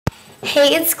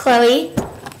Hey, it's Chloe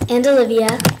and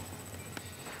Olivia,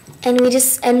 and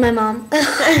my mom,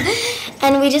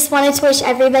 and we just wanted to wish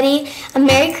everybody a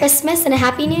Merry Christmas and a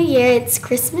Happy New Year. It's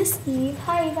Christmas Eve.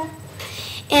 Hi, Eva.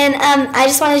 And I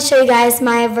just wanted to show you guys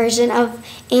my version of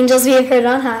Angels We Have Heard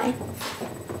on High.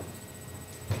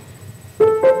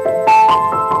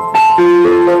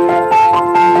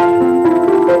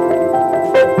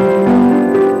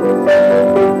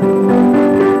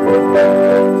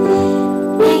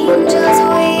 Angels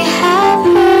we have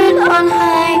heard on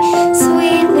high,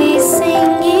 sweetly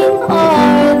singing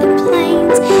o'er the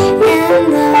plains and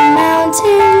the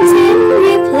mountains in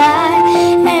reply,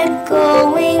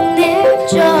 echoing their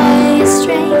joyous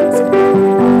strains.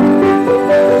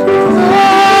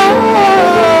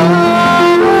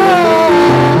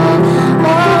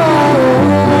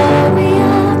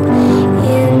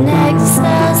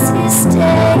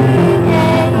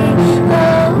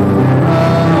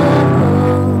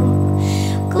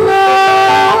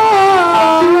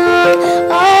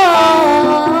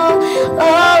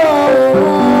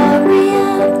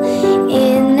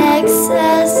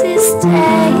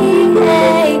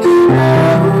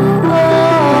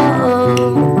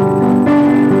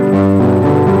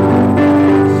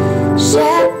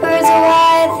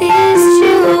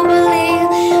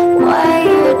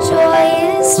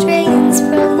 Strains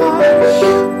prolong,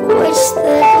 which the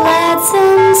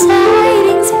gladsome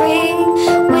tidings bring,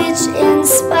 which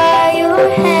inspire your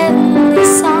heavenly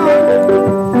song.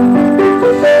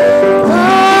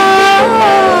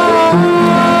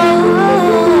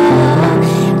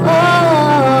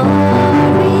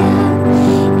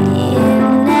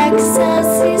 In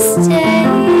excelsis Dei.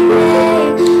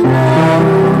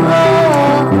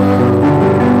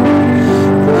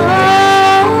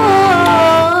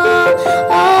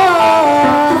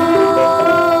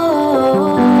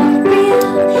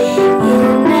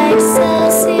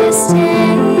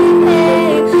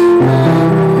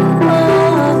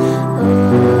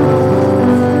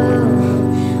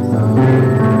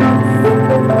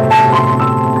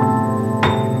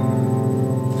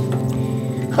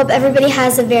 Hope everybody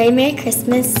has a very Merry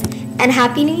Christmas and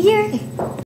Happy New Year.